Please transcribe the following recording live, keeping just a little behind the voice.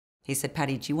He said,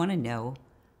 "Patty, do you want to know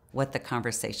what the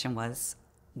conversation was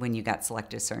when you got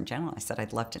selected as Surgeon General?" I said,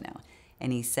 "I'd love to know."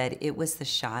 And he said, "It was the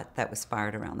shot that was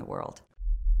fired around the world."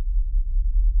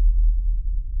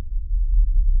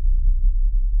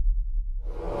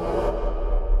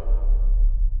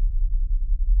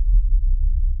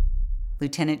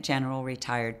 Lieutenant General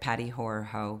retired Patty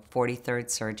Horoho, 43rd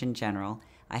Surgeon General.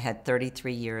 I had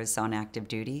 33 years on active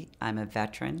duty. I'm a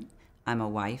veteran, I'm a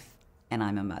wife, and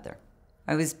I'm a mother.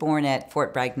 I was born at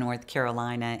Fort Bragg, North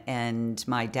Carolina, and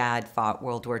my dad fought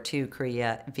World War II,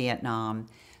 Korea, Vietnam,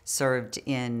 served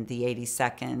in the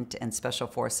 82nd and Special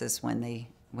Forces when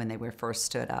they were first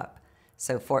stood up.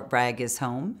 So Fort Bragg is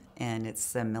home, and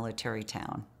it's a military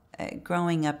town.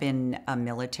 Growing up in a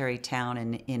military town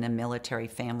and in a military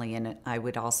family, and I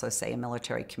would also say a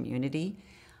military community,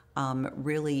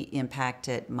 really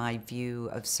impacted my view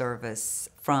of service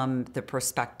from the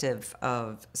perspective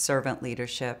of servant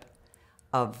leadership,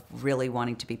 of really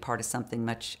wanting to be part of something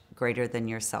much greater than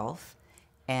yourself,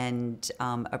 and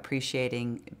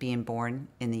appreciating being born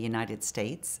in the United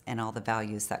States and all the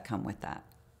values that come with that.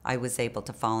 I was able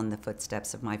to follow in the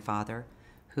footsteps of my father,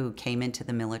 who came into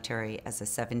the military as a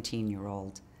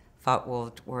 17-year-old, fought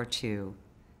World War II,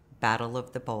 Battle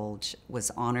of the Bulge,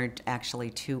 was honored actually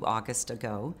 2 August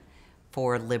ago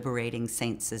for liberating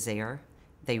Saint Césaire.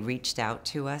 They reached out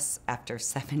to us after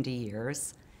 70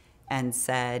 years and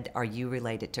said, "Are you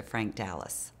related to Frank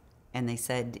Dallas?" And they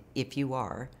said, "If you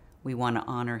are, we want to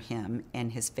honor him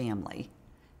and his family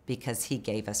because he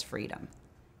gave us freedom."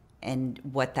 And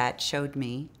what that showed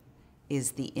me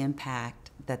is the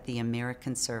impact that the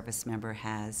American service member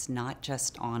has, not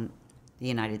just on the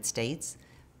United States,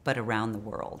 but around the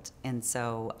world. And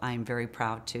so I'm very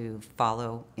proud to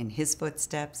follow in his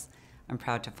footsteps. I'm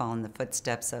proud to follow in the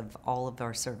footsteps of all of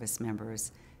our service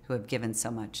members who have given so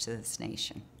much to this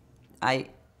nation. I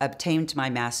obtained my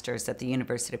master's at the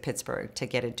University of Pittsburgh to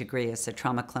get a degree as a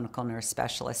trauma clinical nurse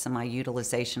specialist, and my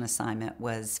utilization assignment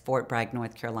was Fort Bragg,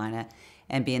 North Carolina,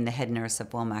 and being the head nurse of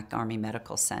Womack Army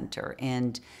Medical Center.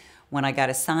 And when I got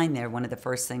assigned there, one of the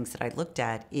first things that I looked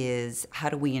at is how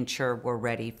do we ensure we're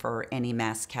ready for any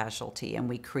mass casualty? And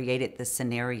we created the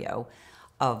scenario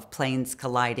of planes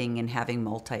colliding and having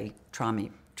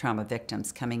multi-trauma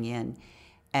victims coming in.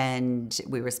 And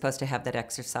we were supposed to have that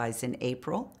exercise in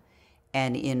April.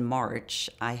 And in March,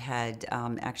 I had,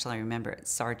 actually I remember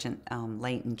Sergeant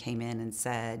Layton came in and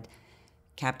said,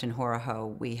 "Captain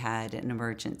Horoho, we had an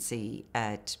emergency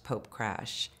at Pope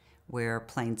Crash where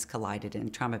planes collided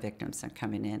and trauma victims are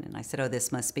coming in." And I said, "Oh,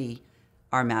 this must be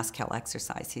our mass cal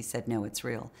exercise." He said, "No, it's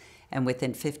real." And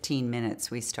within 15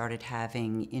 minutes, we started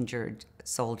having injured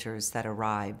soldiers that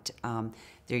arrived.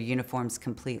 Their uniforms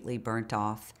completely burnt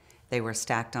off. They were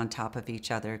stacked on top of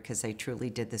each other because they truly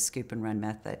did the scoop and run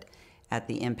method at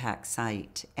the impact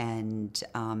site. And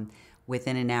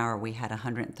within an hour, we had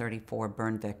 134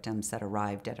 burn victims that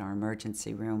arrived at our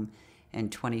emergency room and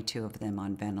 22 of them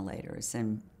on ventilators.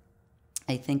 And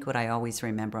I think what I always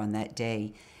remember on that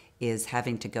day is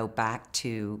having to go back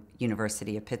to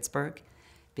University of Pittsburgh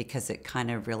because it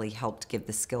kind of really helped give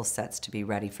the skill sets to be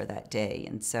ready for that day.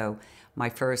 And so my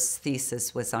first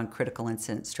thesis was on critical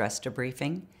incident stress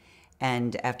debriefing.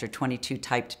 And after 22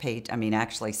 typed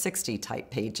actually 60 typed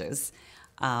pages,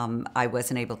 I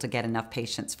wasn't able to get enough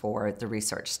patients for the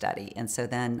research study. And so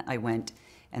then I went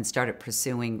and started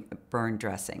pursuing burn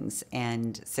dressings,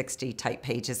 and 60 typed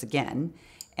pages again.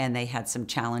 And they had some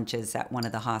challenges at one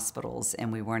of the hospitals,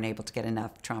 and we weren't able to get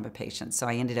enough trauma patients. So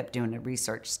I ended up doing a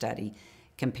research study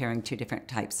comparing 2 different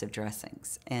types of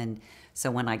dressings. And so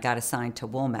when I got assigned to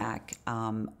Womack,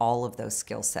 all of those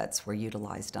skill sets were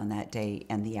utilized on that day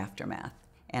and the aftermath.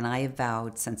 And I have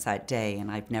vowed since that day, and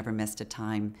I've never missed a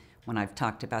time when I've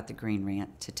talked about the Green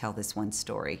Rant, to tell this one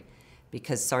story.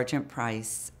 Because Sergeant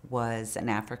Price was an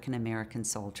African-American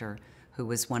soldier who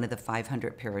was one of the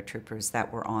 500 paratroopers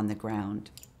that were on the ground.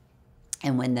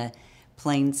 And when the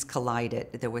planes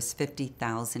collided, there was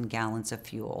 50,000 gallons of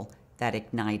fuel that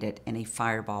ignited, and a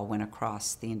fireball went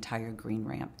across the entire Green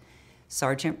Ramp.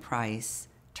 Sergeant Price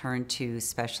turned to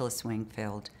Specialist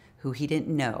Wingfield, who he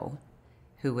didn't know,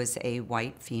 who was a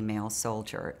white female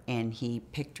soldier, and he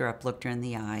picked her up, looked her in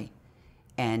the eye,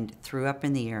 and threw up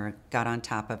in the air, got on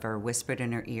top of her, whispered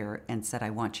in her ear, and said,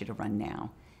 "I want you to run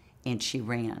now." And she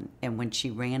ran. And when she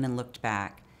ran and looked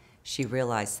back, she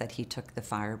realized that he took the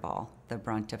fireball, the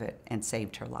brunt of it, and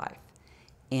saved her life.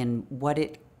 And what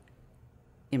it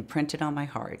imprinted on my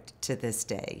heart to this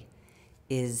day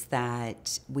is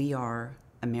that we are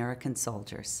American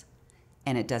soldiers,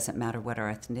 and it doesn't matter what our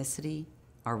ethnicity,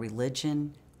 our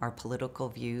religion, our political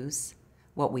views.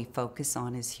 What we focus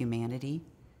on is humanity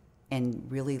and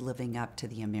really living up to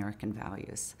the American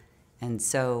values. And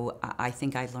so I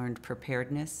think I learned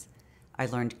preparedness, I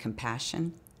learned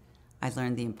compassion, I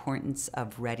learned the importance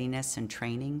of readiness and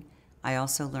training. I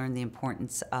also learned the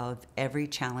importance of every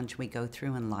challenge we go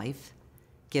through in life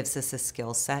gives us a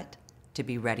skill set to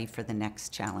be ready for the next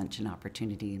challenge and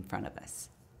opportunity in front of us.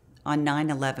 On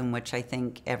 9/11, which I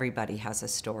think everybody has a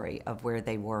story of where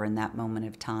they were in that moment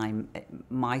of time,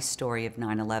 my story of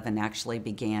 9/11 actually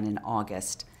began in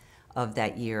August of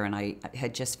that year, and I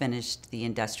had just finished the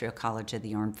Industrial College of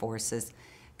the Armed Forces,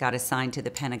 got assigned to the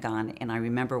Pentagon, and I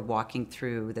remember walking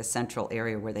through the central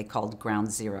area where they called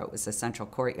Ground Zero. It was a central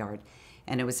courtyard,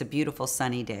 and it was a beautiful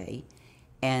sunny day,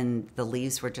 and the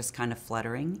leaves were just kind of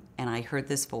fluttering, and I heard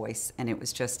this voice, and it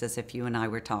was just as if you and I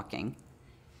were talking,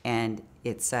 and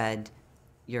it said,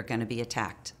 "You're going to be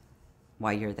attacked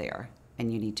while you're there,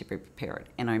 and you need to be prepared."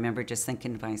 And I remember just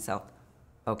thinking to myself,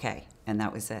 okay, and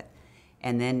that was it.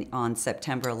 And then on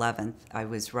September 11th, I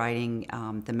was riding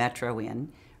the Metro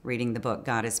in, reading the book,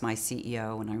 God is My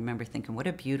CEO, and I remember thinking, what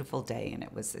a beautiful day, and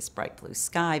it was this bright blue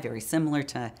sky, very similar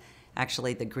to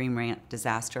actually the Green Ranch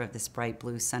disaster of this bright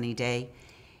blue sunny day.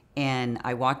 And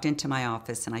I walked into my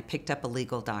office, and I picked up a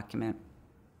legal document,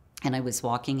 and I was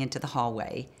walking into the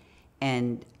hallway,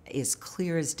 and as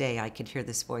clear as day, I could hear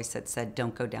this voice that said,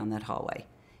 "Don't go down that hallway."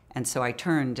 And so I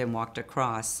turned and walked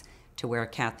across to where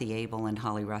Kathy Abel and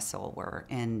Holly Russell were,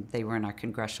 and they were in our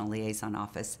congressional liaison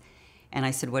office. And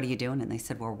I said, "What are you doing?" And they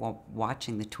said, "We're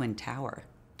watching the Twin Tower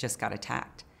just got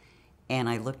attacked." And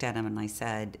I looked at them and I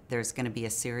said, "There's going to be a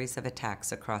series of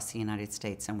attacks across the United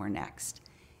States, and we're next."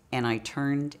 And I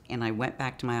turned and I went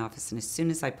back to my office, and as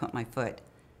soon as I put my foot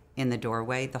in the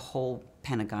doorway, the whole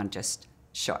Pentagon just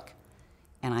shook.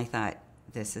 And I thought,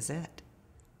 this is it.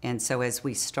 And so as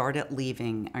we started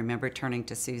leaving, I remember turning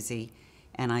to Susie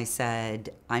and I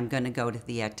said, "I'm going to go to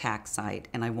the attack site."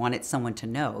 And I wanted someone to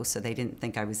know so they didn't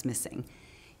think I was missing.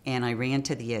 And I ran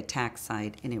to the attack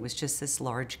site, and it was just this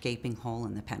large gaping hole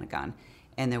in the Pentagon.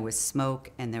 And there was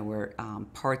smoke, and there were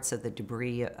parts of the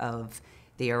debris of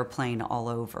the airplane all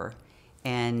over.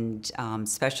 And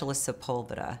Specialist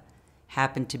Sepulveda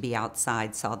happened to be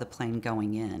outside, saw the plane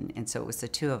going in. And so it was the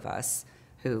two of us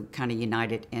who kind of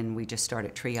united, and we just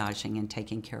started triaging and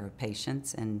taking care of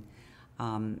patients and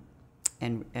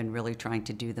really trying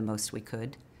to do the most we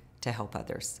could to help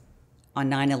others. On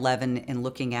 9/11, and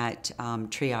looking at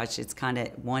triage, it's kind of,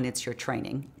 one, it's your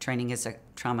training. Training as a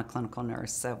trauma clinical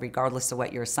nurse. So regardless of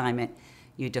what your assignment,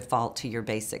 you default to your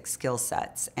basic skill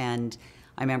sets. And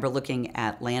I remember looking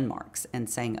at landmarks and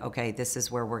saying, okay, this is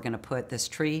where we're going to put this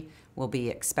tree. We'll be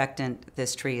expectant.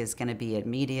 This tree is going to be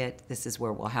immediate. This is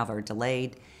where we'll have our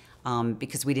delayed,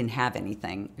 because we didn't have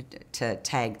anything to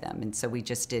tag them. And so we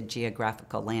just did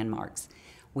geographical landmarks.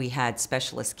 We had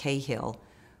Specialist Cahill,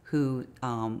 who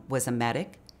was a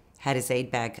medic, had his aid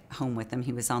bag home with him.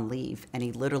 He was on leave, and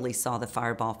he literally saw the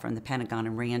fireball from the Pentagon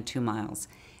and ran 2 miles.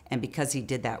 And because he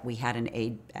did that, we had an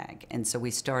aid bag. And so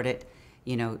we started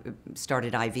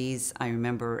IVs. I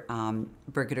remember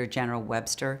Brigadier General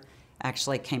Webster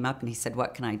actually came up and he said,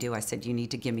 "What can I do?" I said, "You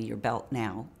need to give me your belt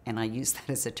now." And I used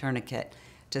that as a tourniquet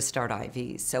to start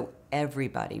IVs. So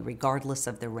everybody, regardless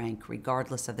of their rank,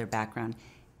 regardless of their background,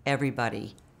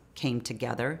 everybody came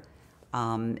together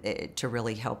to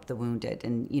really help the wounded.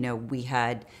 And,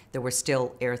 there were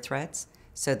still air threats,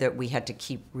 so that we had to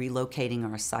keep relocating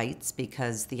our sites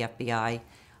because the FBI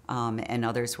and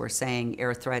others were saying,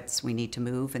 air threats, we need to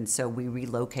move. And so we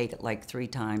relocated like 3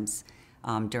 times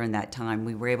during that time.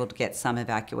 We were able to get some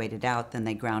evacuated out, then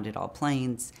they grounded all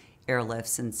planes,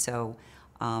 airlifts. And so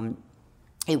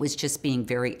it was just being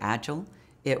very agile.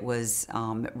 It was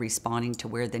responding to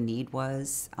where the need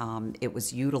was. It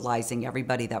was utilizing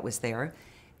everybody that was there.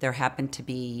 There happened to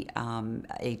be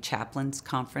a chaplains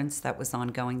conference that was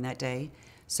ongoing that day.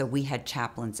 So we had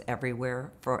chaplains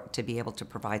everywhere to be able to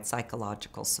provide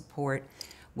psychological support.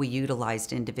 We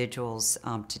utilized individuals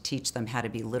to teach them how to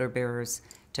be litter bearers,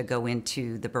 to go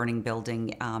into the burning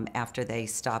building after they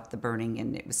stopped the burning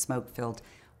and it was smoke-filled.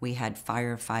 We had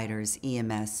firefighters,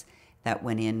 EMS, that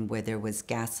went in where there was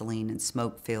gasoline and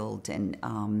smoke-filled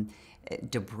and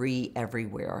debris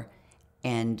everywhere.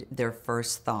 And their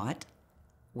first thought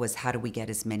was, how do we get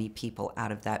as many people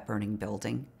out of that burning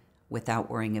building without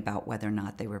worrying about whether or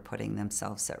not they were putting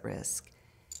themselves at risk?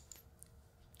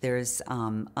 There's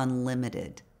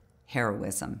unlimited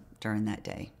heroism during that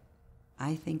day.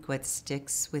 I think what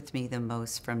sticks with me the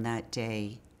most from that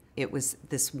day, it was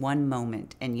this one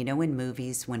moment. And in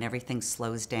movies, when everything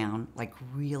slows down, like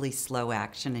really slow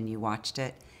action, and you watched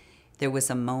it, there was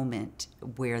a moment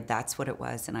where that's what it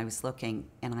was. And I was looking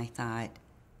and I thought,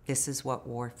 this is what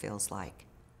war feels like.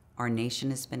 Our nation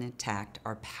has been attacked.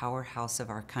 Our powerhouse of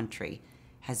our country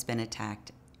has been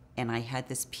attacked. And I had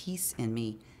this peace in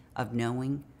me of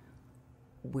knowing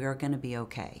we're going to be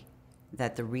okay.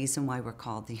 That the reason why we're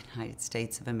called the United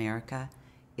States of America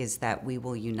is that we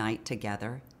will unite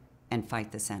together and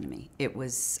fight this enemy. It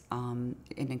was an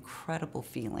incredible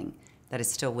feeling that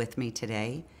is still with me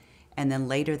today. And then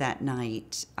later that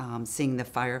night, seeing the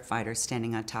firefighters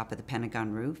standing on top of the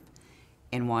Pentagon roof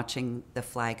and watching the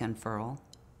flag unfurl,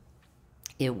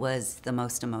 it was the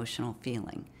most emotional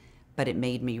feeling. But it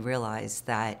made me realize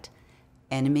that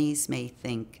enemies may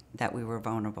think that we were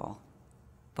vulnerable,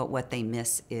 but what they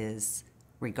miss is,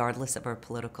 regardless of our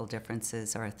political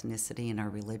differences, our ethnicity, and our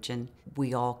religion,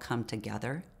 we all come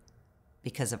together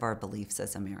because of our beliefs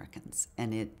as Americans.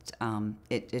 And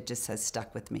it just has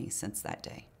stuck with me since that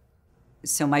day.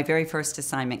 So my very first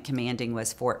assignment commanding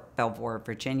was Fort Belvoir,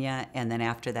 Virginia, and then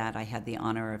after that I had the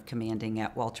honor of commanding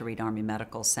at Walter Reed Army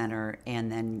Medical Center,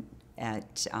 and then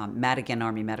at Madigan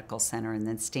Army Medical Center, and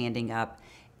then standing up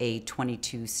a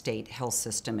 22-state health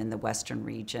system in the western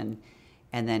region,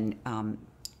 and then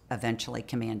eventually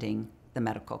commanding the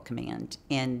medical command.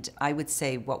 And I would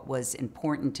say what was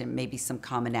important, and maybe some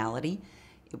commonality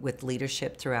with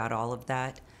leadership throughout all of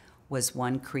that, was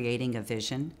one, creating a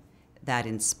vision that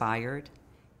inspired,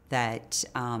 that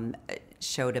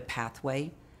showed a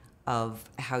pathway of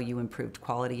how you improved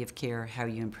quality of care, how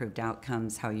you improved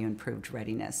outcomes, how you improved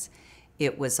readiness.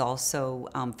 It was also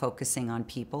focusing on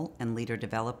people and leader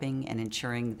developing and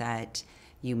ensuring that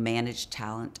you manage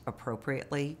talent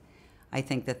appropriately. I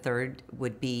think the third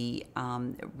would be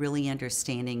really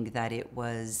understanding that it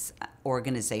was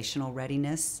organizational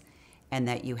readiness and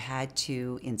that you had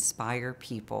to inspire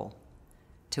people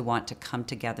to want to come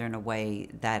together in a way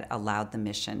that allowed the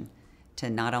mission to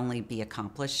not only be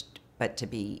accomplished, but to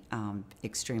be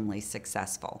extremely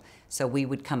successful. So we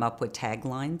would come up with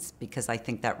taglines because I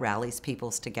think that rallies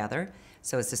peoples together.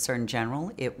 So as a Surgeon General,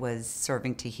 it was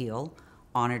serving to heal,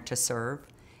 honored to serve.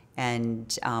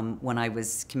 And when I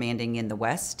was commanding in the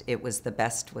West, it was the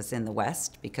best was in the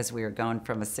West because we were going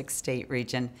from a 6-state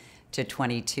region to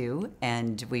 22,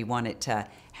 and we wanted to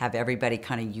have everybody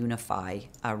kind of unify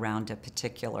around a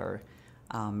particular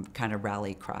kind of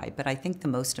rally cry. But I think the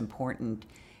most important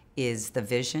is the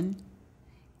vision,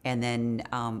 and then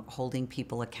holding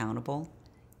people accountable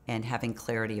and having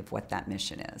clarity of what that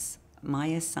mission is. My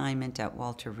assignment at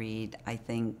Walter Reed, I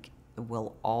think,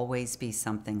 will always be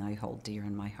something I hold dear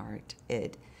in my heart.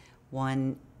 It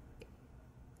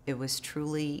was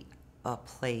truly a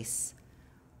place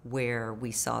where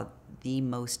we saw the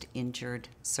most injured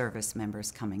service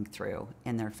members coming through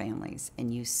and their families,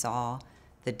 and you saw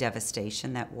the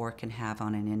devastation that war can have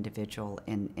on an individual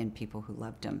and people who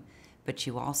loved them. But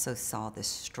you also saw the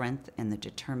strength and the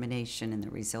determination and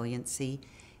the resiliency,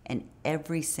 and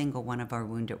every single one of our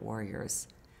wounded warriors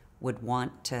would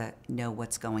want to know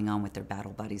what's going on with their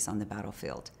battle buddies on the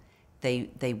battlefield.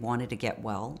 They wanted to get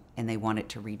well, and they wanted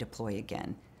to redeploy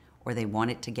again, or they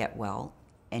wanted to get well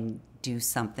and do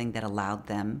something that allowed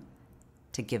them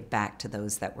to give back to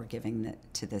those that were giving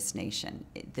to this nation.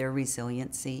 Their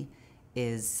resiliency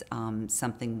is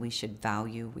something we should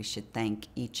value, we should thank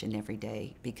each and every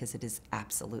day, because it is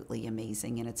absolutely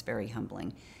amazing and it's very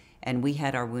humbling. And we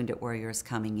had our wounded warriors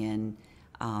coming in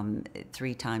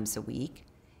 3 times a week,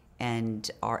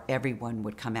 and everyone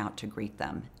would come out to greet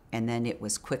them. And then it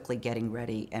was quickly getting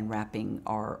ready and wrapping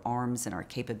our arms and our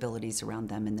capabilities around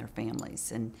them and their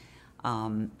families. And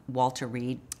Walter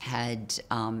Reed had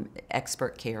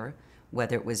expert care,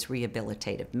 whether it was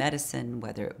rehabilitative medicine,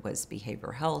 whether it was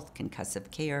behavioral health,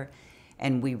 concussive care,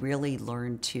 and we really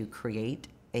learned to create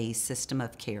a system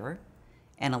of care.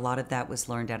 And a lot of that was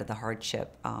learned out of the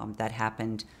hardship that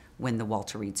happened when the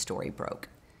Walter Reed story broke.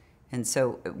 And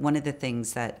so one of the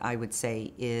things that I would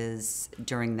say is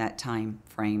during that time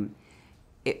frame,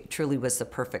 it truly was the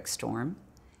perfect storm,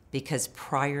 because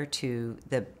prior to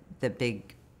the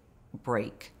big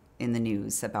break in the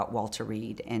news about Walter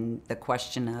Reed and the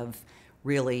question of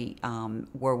really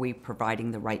were we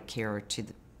providing the right care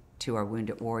to our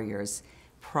wounded warriors,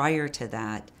 prior to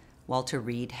that, Walter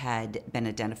Reed had been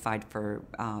identified for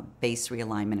base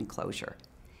realignment and closure.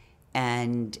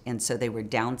 And so they were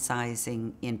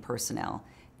downsizing in personnel.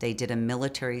 They did a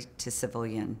military to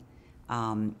civilian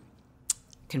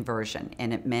conversion,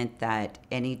 and it meant that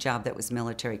any job that was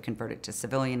military converted to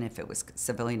civilian. If it was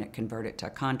civilian, it converted to a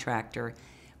contractor.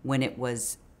 When it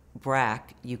was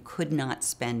BRAC, you could not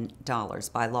spend dollars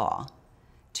by law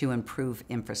to improve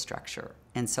infrastructure.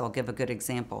 And so I'll give a good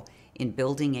example. In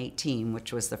Building 18,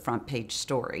 which was the front page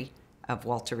story of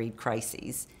Walter Reed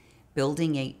crises,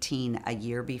 Building 18 a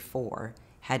year before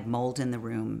had mold in the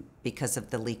room because of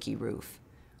the leaky roof.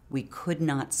 We could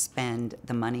not spend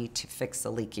the money to fix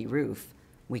the leaky roof.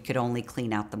 We could only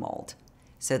clean out the mold.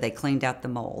 So they cleaned out the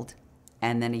mold,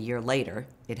 and then a year later,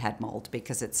 it had mold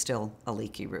because it's still a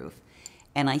leaky roof.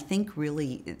 And I think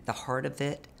really the heart of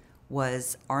it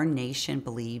was our nation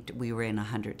believed we were in a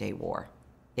 100-day war,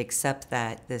 except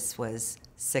that this was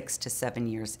 6 to 7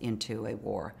 years into a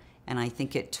war. And I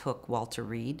think it took Walter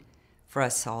Reed for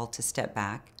us all to step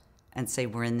back and say,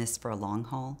 we're in this for a long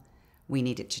haul. We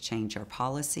needed to change our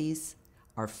policies,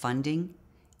 our funding,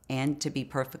 and to be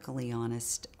perfectly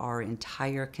honest, our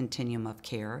entire continuum of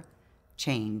care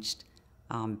changed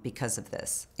because of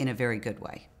this in a very good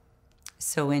way.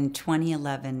 So in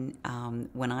 2011,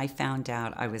 when I found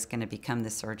out I was going to become the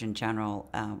Surgeon General,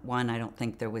 one, I don't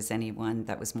think there was anyone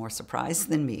that was more surprised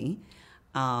than me.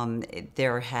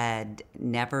 There had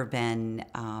never been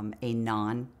a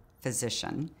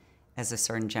non-physician as a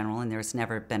Surgeon General, and there's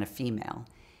never been a female.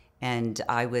 And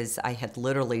I had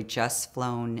literally just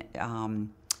flown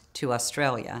to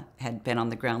Australia, had been on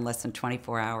the ground less than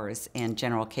 24 hours, and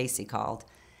General Casey called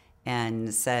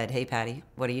and said, "Hey, Patty,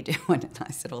 what are you doing?" And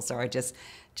I said, "Oh, sorry, I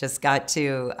just got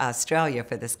to Australia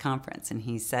for this conference." And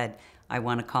he said, "I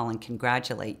want to call and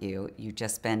congratulate you. You've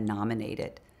just been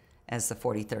nominated as the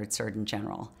 43rd Surgeon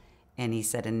General." And he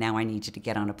said, "And now I need you to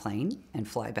get on a plane and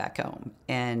fly back home."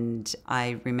 And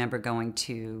I remember going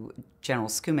to General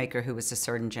Schoonmaker, who was the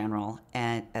Surgeon General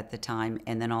at the time,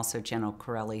 and then also General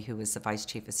Corelli, who was the Vice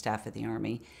Chief of Staff of the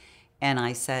Army. And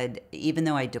I said, even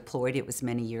though I deployed, it was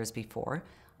many years before,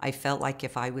 I felt like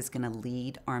if I was going to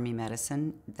lead Army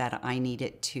medicine, that I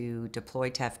needed to deploy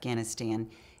to Afghanistan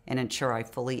and ensure I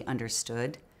fully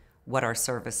understood what our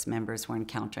service members were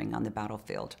encountering on the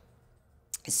battlefield.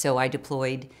 So I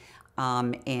deployed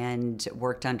and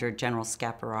worked under General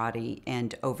Scaparrotti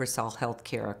and oversaw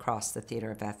healthcare across the theater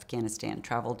of Afghanistan.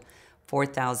 Traveled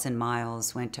 4,000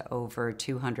 miles, went to over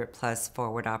 200 plus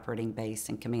forward operating base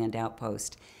and command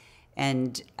outpost.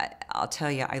 And I'll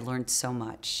tell you, I learned so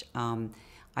much.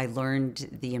 I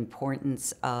learned the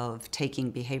importance of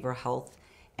taking behavioral health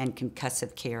and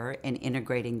concussive care and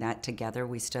integrating that together.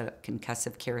 We stood up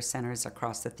concussive care centers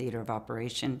across the theater of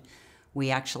operation. We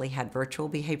actually had virtual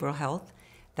behavioral health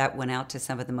that went out to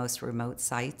some of the most remote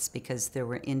sites because there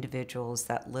were individuals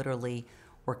that literally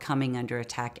were coming under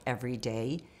attack every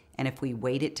day. And if we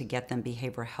waited to get them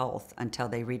behavioral health until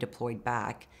they redeployed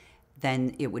back,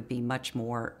 then it would be much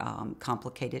more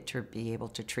complicated to be able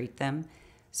to treat them.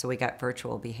 So we got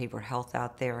virtual behavioral health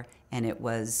out there, and it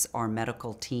was our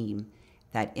medical team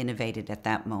that innovated at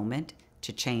that moment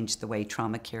to change the way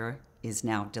trauma care is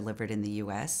now delivered in the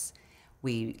U.S.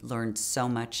 We learned so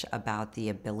much about the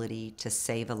ability to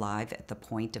save a life at the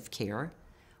point of care,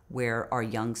 where our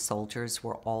young soldiers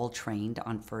were all trained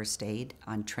on first aid,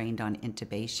 trained on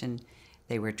intubation.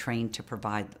 They were trained to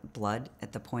provide blood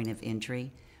at the point of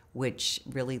injury, which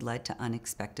really led to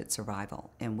unexpected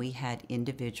survival. And we had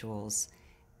individuals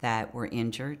that were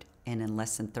injured, and in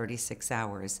less than 36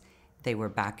 hours, they were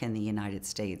back in the United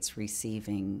States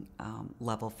receiving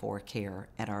level 4 care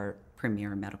at our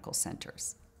premier medical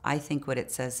centers. I think what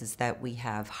it says is that we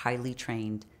have highly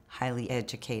trained, highly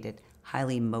educated,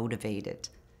 highly motivated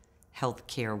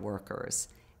healthcare workers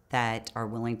that are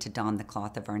willing to don the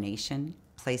cloth of our nation,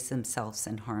 place themselves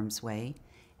in harm's way,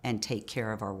 and take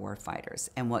care of our warfighters.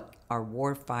 And what our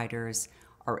warfighters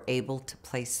are able to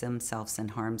place themselves in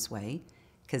harm's way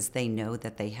because they know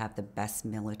that they have the best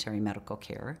military medical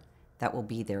care that will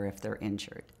be there if they're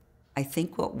injured. I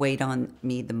think what weighed on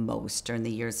me the most during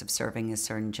the years of serving as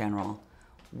Surgeon General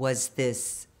was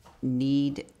this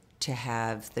need to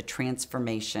have the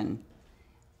transformation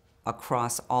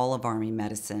across all of Army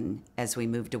medicine as we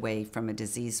moved away from a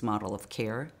disease model of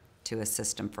care to a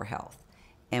system for health.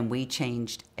 And we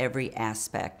changed every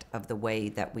aspect of the way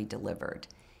that we delivered.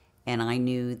 And I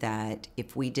knew that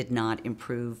if we did not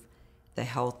improve the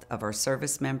health of our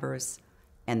service members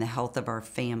and the health of our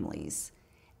families,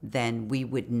 then we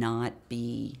would not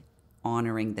be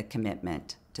honoring the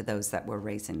commitment to those that were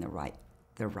raising the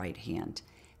right hand.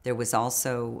 There was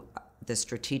also the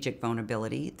strategic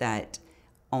vulnerability that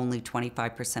only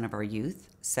 25% of our youth,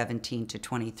 17 to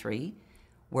 23,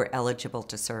 were eligible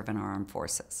to serve in our armed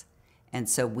forces. And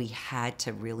so we had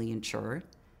to really ensure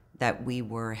that we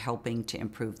were helping to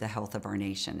improve the health of our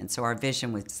nation. And so our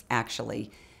vision was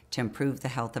actually to improve the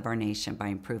health of our nation by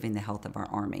improving the health of our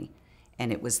Army.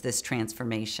 And it was this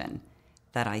transformation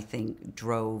that I think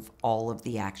drove all of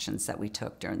the actions that we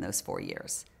took during those 4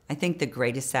 years. I think the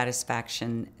greatest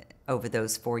satisfaction over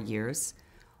those 4 years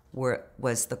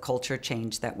was the culture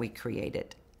change that we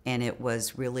created. And it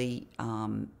was really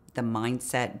the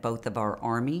mindset both of our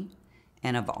Army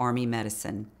and of Army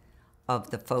medicine,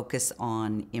 of the focus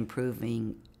on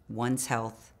improving one's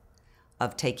health,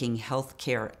 of taking health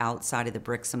care outside of the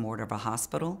bricks and mortar of a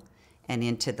hospital and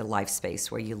into the life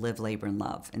space where you live, labor, and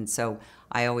love. And so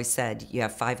I always said you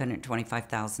have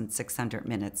 525,600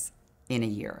 minutes in a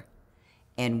year.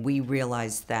 And we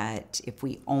realized that if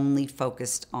we only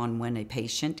focused on when a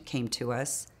patient came to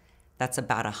us, that's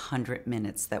about 100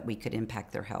 minutes that we could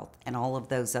impact their health. And all of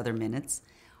those other minutes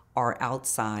are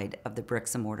outside of the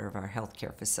bricks and mortar of our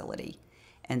healthcare facility.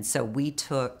 And so we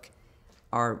took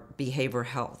our behavioral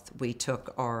health, we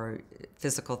took our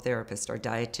physical therapists, our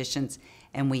dietitians,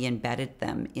 and we embedded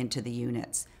them into the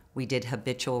units. We did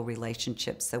habitual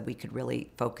relationships so we could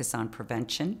really focus on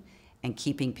prevention and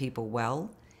keeping people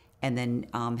well, and then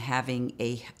having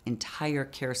an entire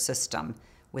care system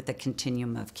with a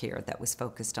continuum of care that was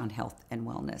focused on health and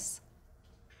wellness.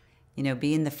 You know,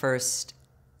 being the first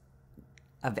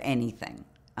of anything,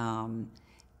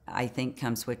 I think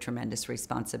comes with tremendous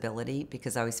responsibility,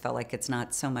 because I always felt like it's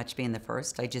not so much being the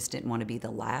first, I just didn't want to be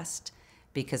the last,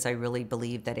 because I really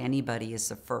believe that anybody is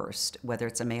the first, whether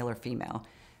it's a male or female.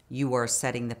 You are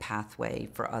setting the pathway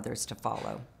for others to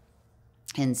follow.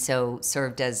 And so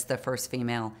served as the first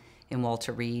female in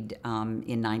Walter Reed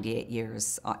in 98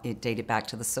 years. It dated back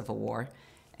to the Civil War.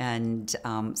 And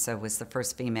so was the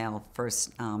first female,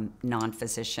 first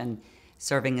non-physician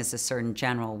serving as a Surgeon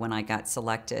General. When I got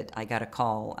selected, I got a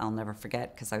call, I'll never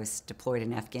forget, because I was deployed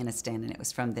in Afghanistan, and it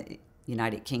was from the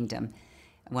United Kingdom,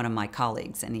 one of my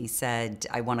colleagues, and he said,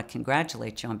 I want to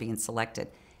congratulate you on being selected.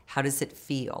 How does it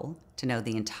feel to know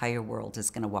the entire world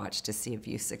is going to watch to see if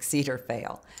you succeed or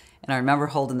fail? And I remember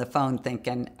holding the phone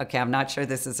thinking, okay, I'm not sure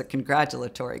this is a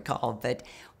congratulatory call, but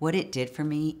what it did for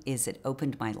me is it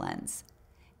opened my lens.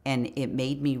 And it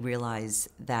made me realize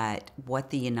that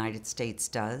what the United States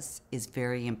does is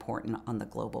very important on the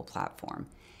global platform.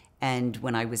 And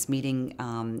when I was meeting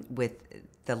with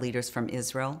the leaders from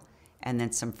Israel and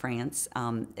then some France,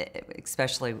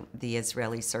 especially the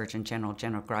Israeli Surgeon General,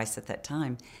 General Grice at that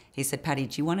time, he said, Patty,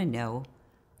 do you want to know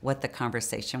what the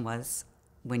conversation was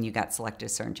when you got selected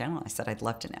as Surgeon General? I said, I'd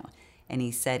love to know. And he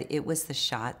said, it was the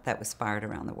shot that was fired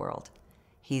around the world.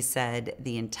 He said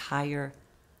the entire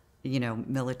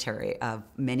military of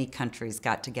many countries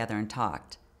got together and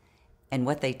talked. And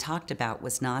what they talked about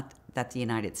was not that the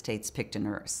United States picked a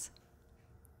nurse.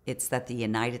 It's that the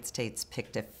United States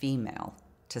picked a female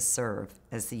to serve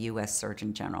as the U.S.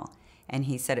 Surgeon General. And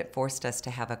he said it forced us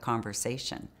to have a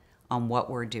conversation on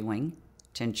what we're doing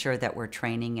to ensure that we're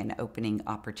training and opening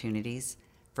opportunities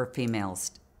for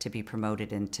females to be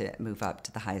promoted and to move up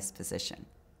to the highest position.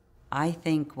 I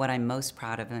think what I'm most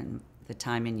proud of in the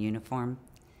time in uniform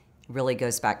really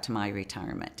goes back to my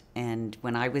retirement. And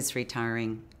when I was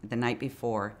retiring the night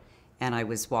before, and I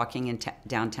was walking in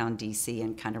downtown DC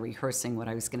and kind of rehearsing what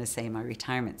I was going to say in my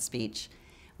retirement speech,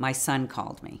 my son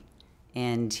called me,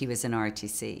 and he was in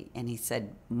ROTC, and he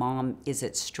said, Mom, is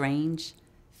it strange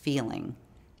feeling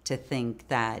to think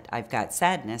that I've got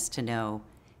sadness to know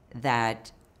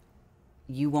that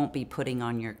you won't be putting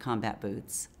on your combat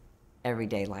boots every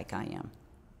day like I am,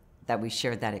 that we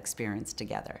shared that experience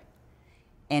together.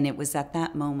 And it was at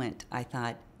that moment I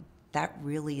thought, that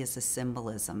really is a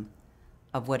symbolism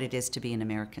of what it is to be an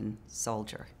American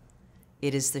soldier.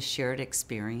 It is the shared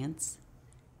experience.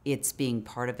 It's being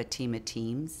part of a team of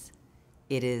teams.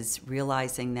 It is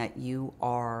realizing that you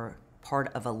are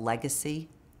part of a legacy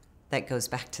that goes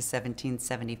back to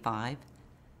 1775,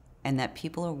 and that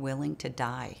people are willing to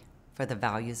die for the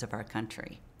values of our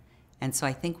country. And so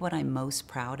I think what I'm most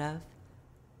proud of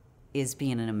is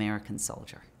being an American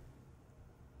soldier.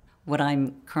 What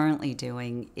I'm currently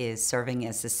doing is serving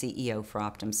as the CEO for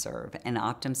OptumServe, and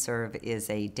OptumServe is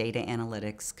a data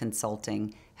analytics,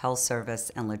 consulting, health service,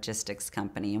 and logistics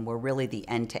company, and we're really the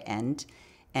end-to-end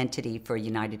entity for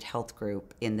United Health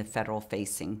Group in the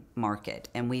federal-facing market.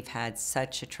 And we've had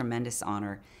such a tremendous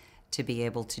honor to be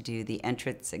able to do the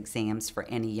entrance exams for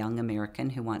any young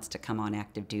American who wants to come on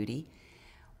active duty.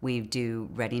 We do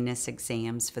readiness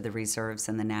exams for the reserves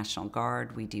and the National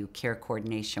Guard. We do care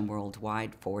coordination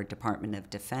worldwide for Department of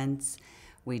Defense.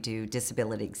 We do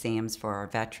disability exams for our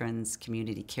veterans,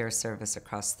 community care service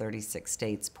across 36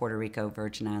 states, Puerto Rico,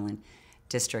 Virgin Island,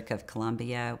 District of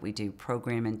Columbia. We do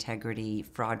program integrity,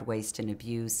 fraud, waste, and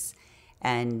abuse.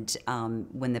 And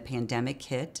when the pandemic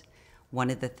hit, one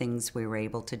of the things we were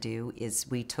able to do is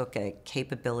we took a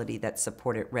capability that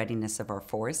supported readiness of our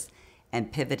force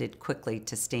and pivoted quickly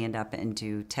to stand up and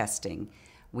do testing.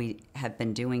 We have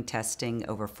been doing testing,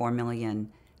 over 4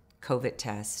 million COVID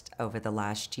tests over the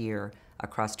last year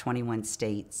across 21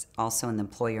 states, also in the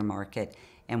employer market.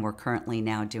 and we're currently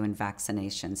now doing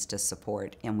vaccinations to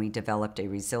support. And we developed a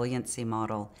resiliency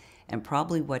model, and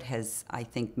probably what has, I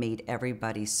think, made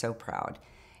everybody so proud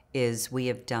is we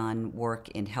have done work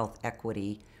in health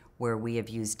equity where we have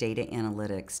used data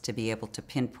analytics to be able to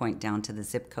pinpoint down to the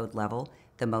zip code level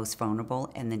the most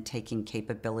vulnerable, and then taking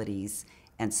capabilities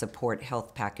and support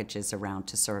health packages around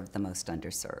to serve the most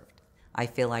underserved. I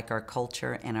feel like our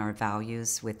culture and our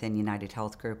values within United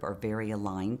Health Group are very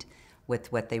aligned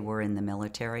with what they were in the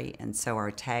military, and so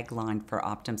our tagline for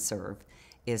OptumServe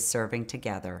is serving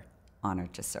together,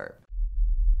 honored to serve.